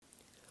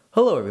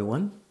Hello,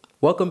 everyone.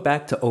 Welcome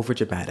back to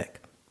Overdramatic,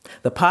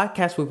 the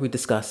podcast where we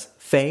discuss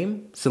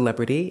fame,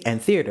 celebrity,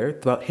 and theater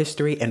throughout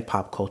history and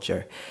pop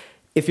culture.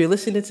 If you're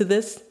listening to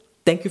this,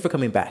 thank you for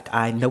coming back.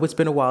 I know it's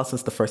been a while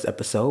since the first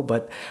episode,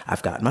 but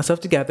I've gotten myself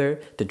together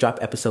to drop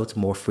episodes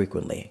more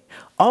frequently.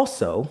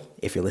 Also,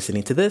 if you're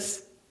listening to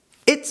this,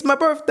 it's my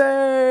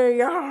birthday!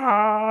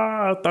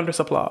 Thunderous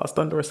applause,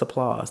 thunderous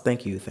applause.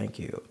 Thank you.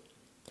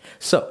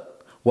 So,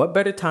 what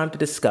better time to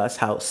discuss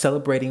how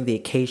celebrating the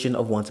occasion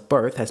of one's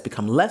birth has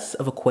become less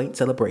of a quaint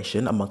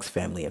celebration amongst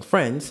family and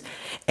friends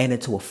and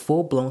into a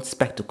full-blown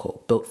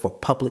spectacle built for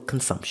public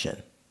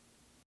consumption?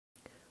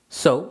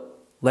 So,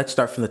 let's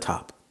start from the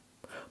top.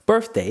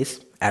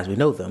 Birthdays, as we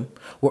know them,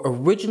 were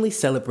originally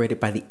celebrated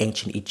by the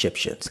ancient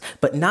Egyptians,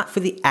 but not for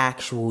the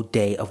actual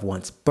day of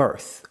one's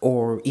birth,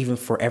 or even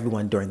for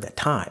everyone during that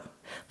time.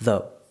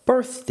 The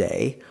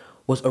birthday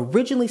was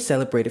originally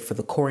celebrated for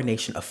the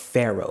coronation of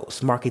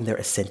pharaohs, marking their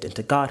ascent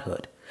into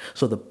godhood.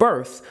 So the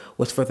birth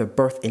was for their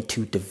birth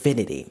into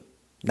divinity,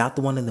 not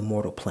the one in the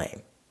mortal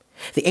plane.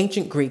 The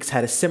ancient Greeks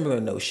had a similar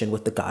notion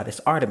with the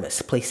goddess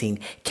Artemis, placing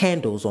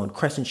candles on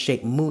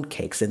crescent-shaped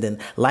mooncakes and then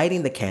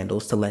lighting the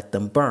candles to let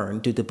them burn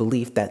due to the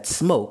belief that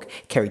smoke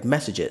carried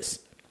messages.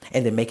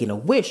 And then making a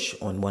wish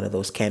on one of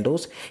those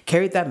candles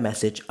carried that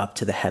message up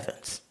to the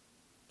heavens.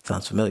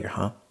 Sounds familiar,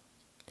 huh?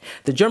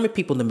 The German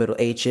people in the Middle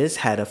Ages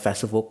had a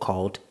festival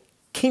called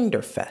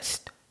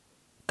Kinderfest.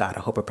 God, I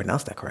hope I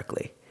pronounced that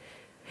correctly.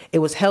 It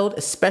was held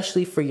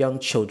especially for young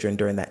children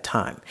during that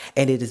time,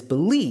 and it is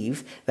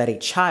believed that a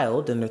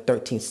child in the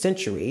 13th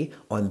century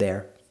on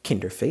their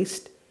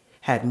Kinderfest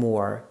had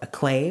more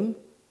acclaim,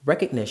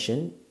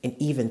 recognition, and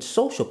even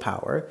social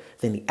power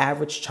than the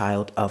average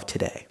child of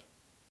today.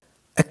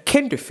 A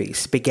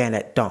Kinderfest began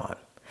at dawn.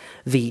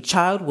 The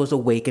child was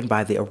awakened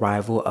by the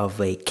arrival of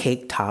a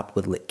cake topped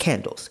with lit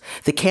candles.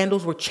 The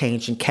candles were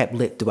changed and kept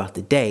lit throughout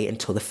the day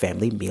until the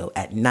family meal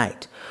at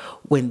night.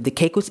 When the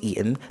cake was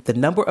eaten, the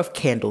number of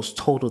candles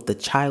totaled the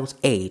child's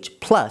age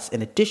plus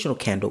an additional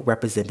candle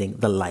representing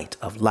the light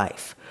of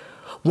life.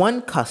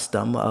 One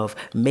custom of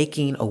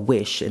making a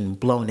wish and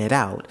blowing it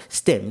out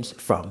stems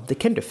from the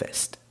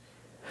Kinderfest.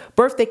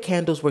 Birthday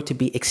candles were to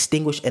be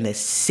extinguished in a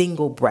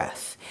single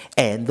breath,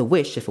 and the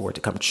wish, if it were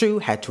to come true,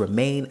 had to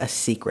remain a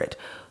secret.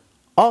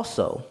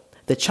 Also,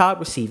 the child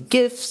received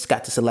gifts,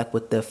 got to select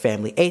what the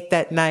family ate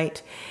that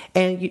night,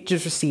 and you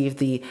just received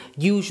the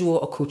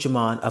usual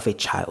accoutrement of a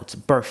child's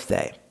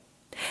birthday.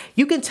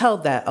 You can tell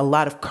that a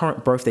lot of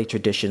current birthday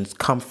traditions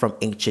come from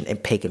ancient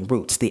and pagan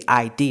roots. The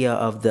idea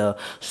of the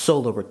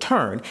solar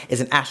return is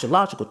an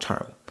astrological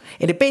term,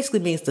 and it basically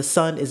means the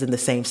sun is in the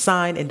same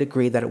sign and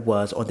degree that it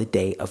was on the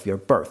day of your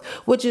birth,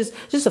 which is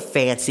just a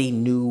fancy,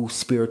 new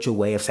spiritual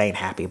way of saying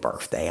happy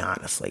birthday,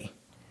 honestly.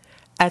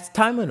 As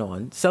time went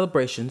on,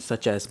 celebrations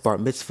such as bar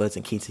mitzvahs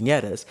and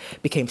quinceañeras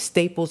became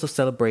staples of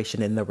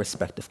celebration in their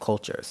respective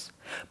cultures.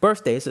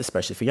 Birthdays,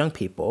 especially for young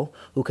people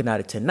who could not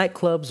attend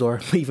nightclubs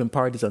or even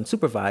parties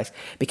unsupervised,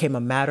 became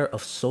a matter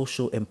of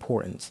social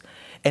importance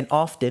and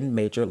often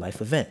major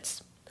life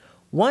events.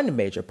 One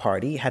major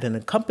party had an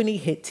accompanying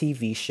hit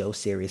TV show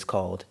series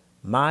called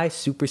My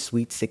Super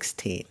Sweet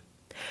 16.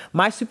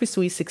 My Super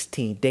Sweet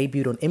 16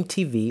 debuted on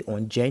MTV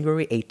on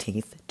January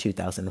 18th,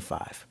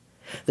 2005.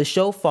 The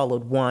show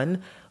followed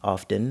one,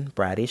 often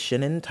brattish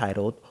and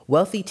entitled,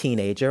 wealthy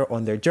teenager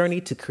on their journey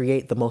to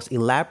create the most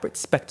elaborate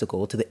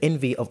spectacle to the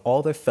envy of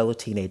all their fellow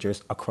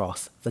teenagers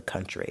across the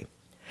country.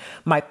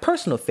 My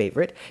personal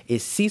favorite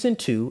is Season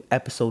 2,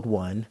 Episode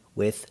 1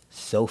 with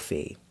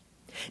Sophie.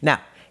 Now,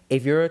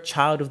 if you're a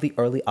child of the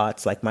early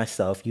aughts like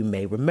myself, you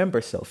may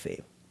remember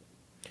Sophie.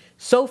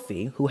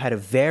 Sophie, who had a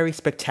very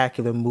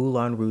spectacular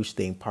Moulin Rouge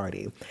themed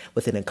party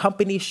with an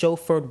accompanying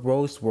chauffeured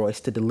Rolls Royce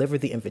to deliver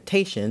the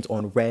invitations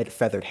on red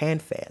feathered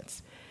hand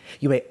fans.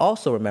 You may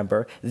also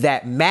remember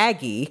that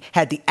Maggie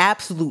had the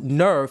absolute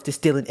nerve to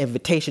steal an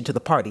invitation to the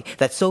party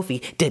that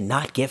Sophie did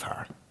not give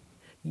her.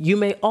 You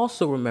may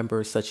also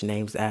remember such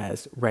names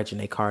as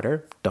Reginae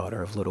Carter,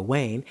 daughter of Lil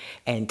Wayne,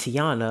 and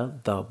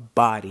Tiana, the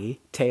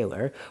Body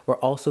Taylor, were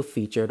also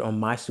featured on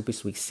My Super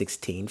Sweet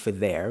 16 for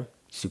their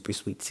Super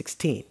Sweet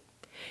 16.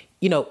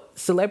 You know,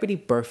 celebrity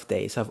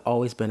birthdays have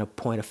always been a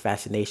point of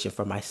fascination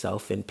for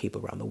myself and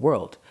people around the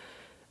world,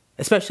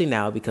 especially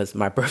now because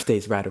my birthday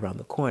is right around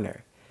the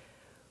corner.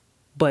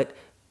 But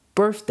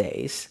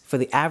birthdays, for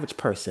the average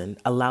person,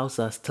 allows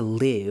us to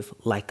live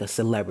like a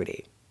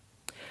celebrity.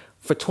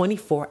 For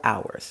 24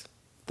 hours,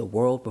 the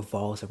world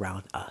revolves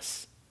around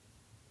us.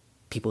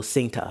 People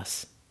sing to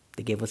us.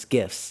 They give us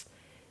gifts.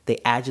 They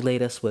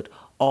adulate us with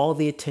all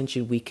the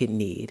attention we could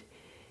need.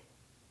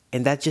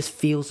 And that just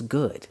feels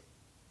good.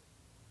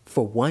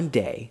 For one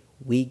day,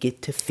 we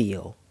get to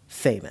feel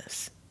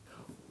famous.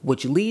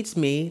 Which leads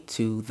me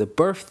to the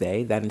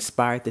birthday that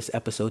inspired this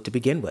episode to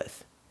begin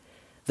with.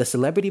 The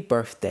celebrity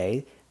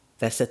birthday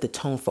that set the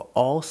tone for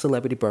all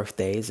celebrity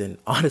birthdays and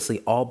honestly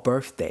all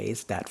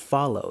birthdays that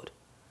followed.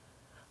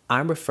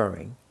 I'm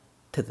referring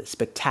to the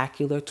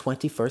spectacular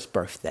 21st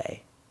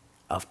birthday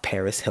of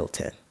Paris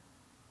Hilton.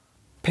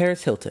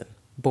 Paris Hilton,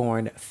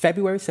 born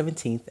February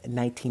 17th,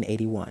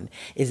 1981,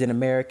 is an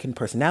American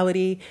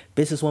personality,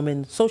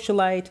 businesswoman,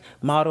 socialite,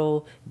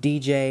 model,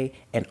 DJ,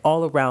 and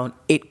all-around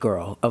it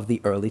girl of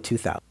the early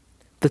 2000s.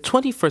 The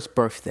 21st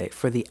birthday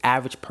for the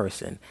average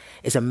person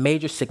is a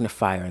major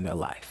signifier in their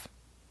life.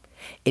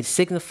 It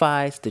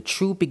signifies the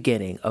true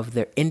beginning of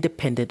their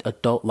independent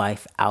adult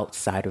life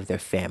outside of their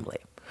family,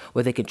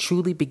 where they can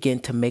truly begin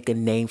to make a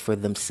name for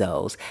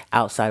themselves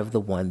outside of the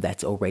one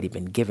that's already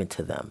been given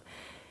to them.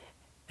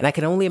 And I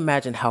can only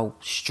imagine how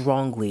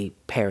strongly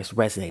Paris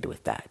resonated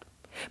with that.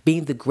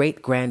 Being the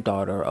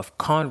great-granddaughter of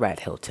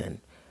Conrad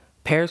Hilton,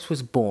 Paris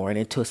was born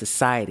into a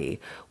society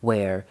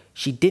where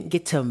she didn't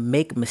get to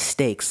make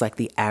mistakes like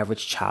the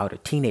average child or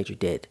teenager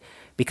did.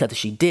 Because if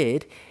she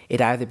did, it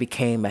either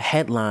became a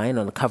headline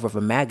on the cover of a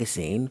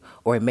magazine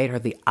or it made her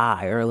the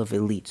ire of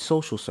elite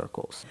social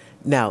circles.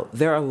 Now,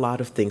 there are a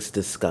lot of things to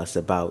discuss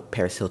about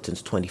Paris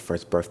Hilton's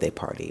 21st birthday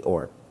party,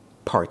 or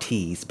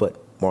parties,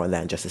 but more on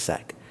that in just a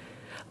sec.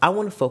 I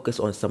want to focus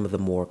on some of the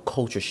more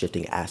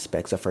culture-shifting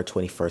aspects of her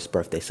 21st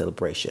birthday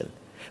celebration,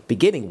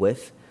 beginning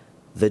with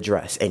the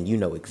dress, and you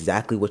know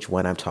exactly which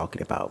one I'm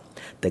talking about.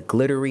 The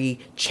glittery,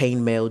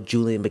 chainmail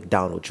Julian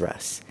McDonald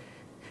dress.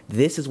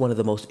 This is one of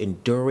the most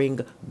enduring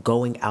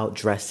going-out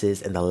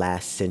dresses in the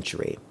last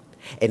century,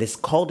 and it's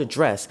called a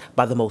dress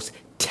by the most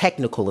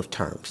technical of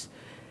terms.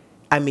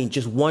 I mean,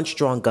 just one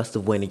strong gust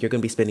of wind and you're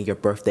going to be spending your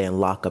birthday in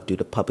lockup due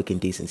to public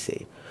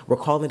indecency. We're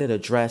calling it a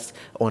dress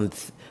on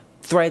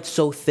thread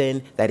so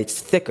thin that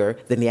it's thicker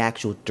than the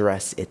actual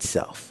dress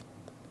itself.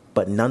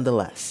 But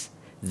nonetheless,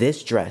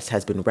 this dress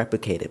has been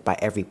replicated by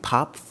every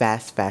pop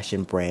fast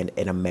fashion brand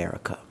in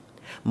America.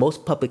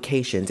 Most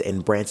publications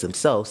and brands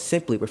themselves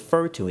simply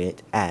refer to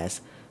it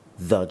as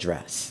the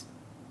dress.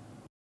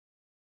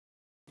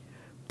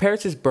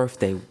 Paris's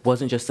birthday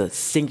wasn't just a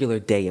singular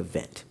day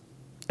event.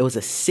 It was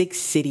a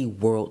 6-city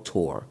world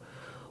tour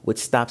with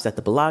stops at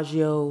the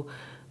Bellagio,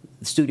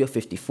 Studio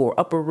 54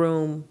 Upper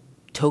Room,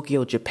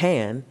 Tokyo,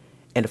 Japan,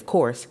 and of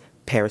course,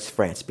 Paris,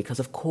 France. Because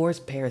of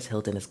course Paris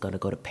Hilton is going to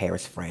go to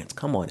Paris, France.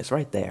 Come on, it's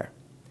right there.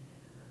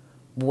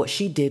 What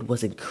she did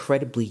was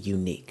incredibly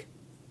unique.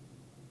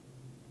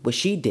 What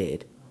she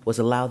did was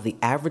allow the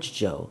average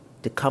Joe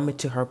to come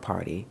into her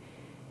party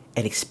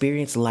and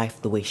experience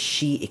life the way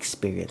she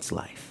experienced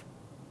life.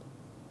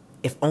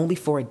 If only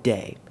for a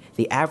day,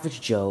 the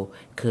average Joe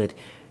could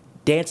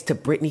dance to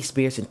Britney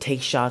Spears and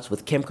take shots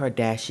with Kim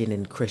Kardashian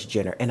and Kris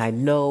Jenner. And I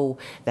know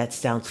that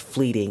sounds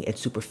fleeting and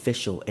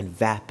superficial and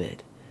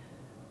vapid.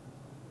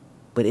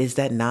 But is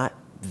that not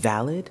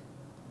valid?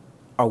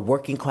 Are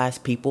working class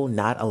people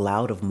not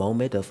allowed a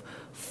moment of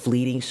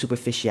fleeting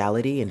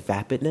superficiality and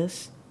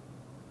vapidness?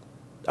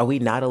 Are we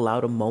not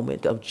allowed a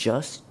moment of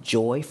just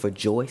joy for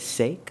joy's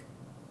sake?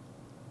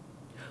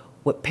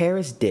 What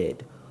Paris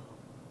did,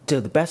 to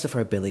the best of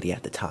her ability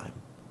at the time,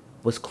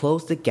 was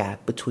close the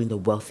gap between the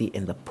wealthy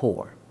and the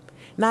poor.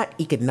 Not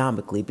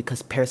economically,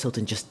 because Paris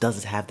Hilton just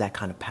doesn't have that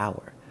kind of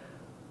power,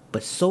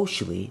 but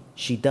socially,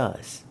 she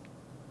does.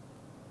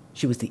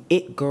 She was the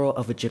it girl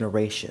of a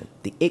generation,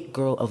 the it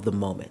girl of the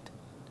moment.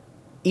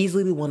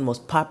 Easily one of the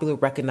most popular,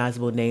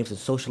 recognizable names in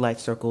socialite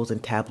circles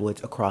and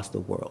tabloids across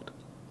the world.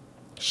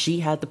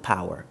 She had the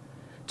power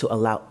to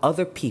allow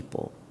other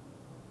people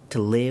to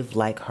live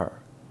like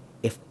her,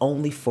 if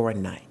only for a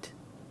night.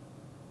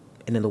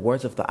 And in the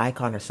words of the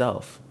icon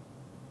herself,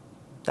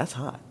 that's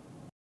hot.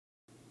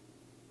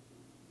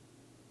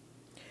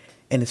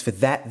 And it's for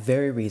that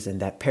very reason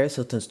that Paris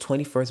Hilton's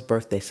 21st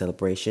birthday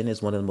celebration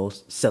is one of the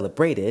most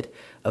celebrated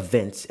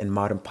events in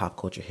modern pop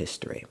culture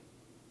history.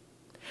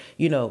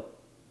 You know,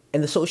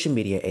 in the social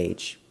media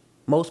age,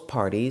 most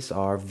parties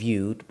are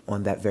viewed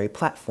on that very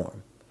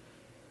platform.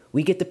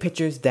 We get the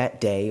pictures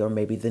that day or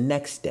maybe the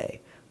next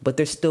day, but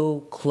they're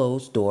still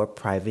closed-door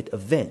private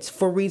events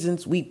for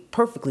reasons we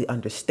perfectly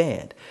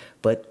understand.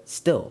 But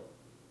still,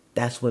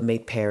 that's what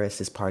made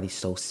Paris's party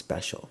so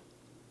special.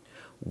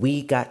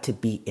 We got to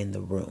be in the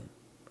room.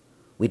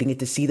 We didn't get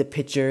to see the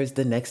pictures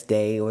the next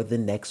day or the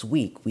next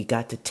week. We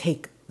got to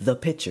take the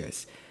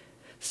pictures.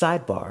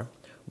 Sidebar,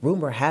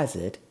 rumor has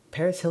it,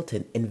 Paris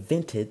Hilton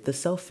invented the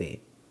selfie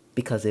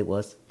because it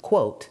was,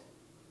 quote,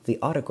 the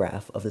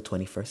autograph of the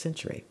 21st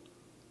century.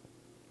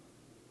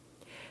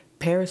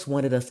 Paris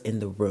wanted us in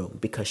the room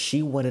because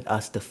she wanted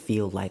us to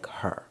feel like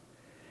her.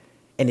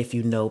 And if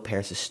you know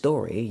Paris's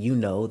story, you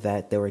know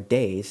that there were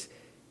days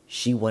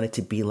she wanted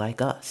to be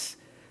like us.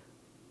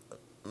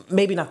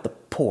 Maybe not the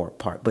poor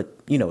part, but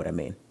you know what I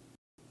mean.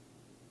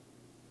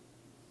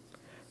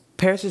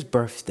 Paris's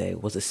birthday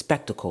was a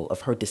spectacle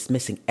of her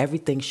dismissing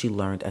everything she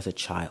learned as a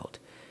child.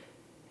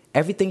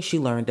 Everything she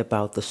learned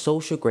about the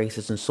social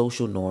graces and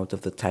social norms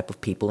of the type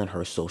of people in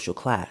her social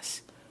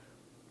class.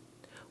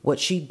 What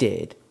she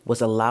did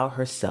was allow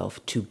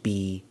herself to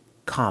be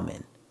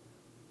common,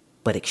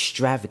 but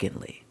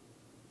extravagantly,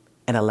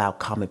 and allow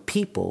common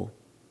people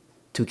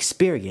to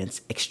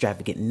experience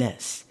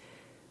extravagantness.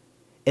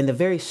 In the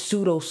very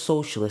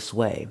pseudo-socialist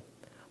way,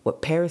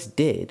 what Paris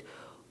did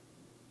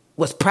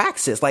was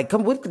praxis. Like,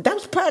 that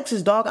was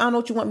praxis, dog. I don't know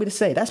what you want me to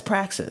say. That's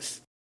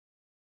praxis.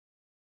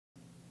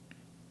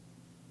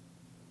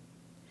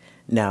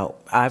 Now,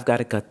 I've got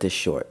to cut this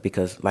short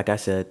because, like I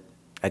said,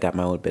 I got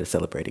my own bit of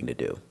celebrating to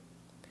do.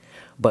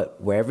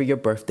 But wherever your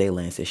birthday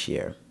lands this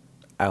year,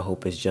 I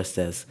hope it's just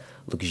as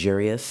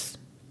luxurious,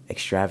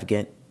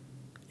 extravagant,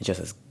 and just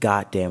as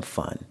goddamn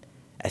fun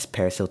as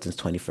Paris Hilton's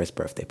 21st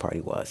birthday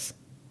party was.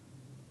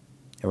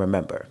 And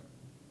remember,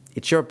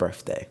 it's your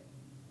birthday,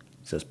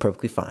 so it's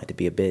perfectly fine to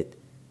be a bit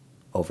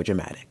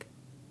overdramatic.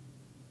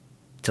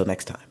 Till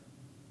next time.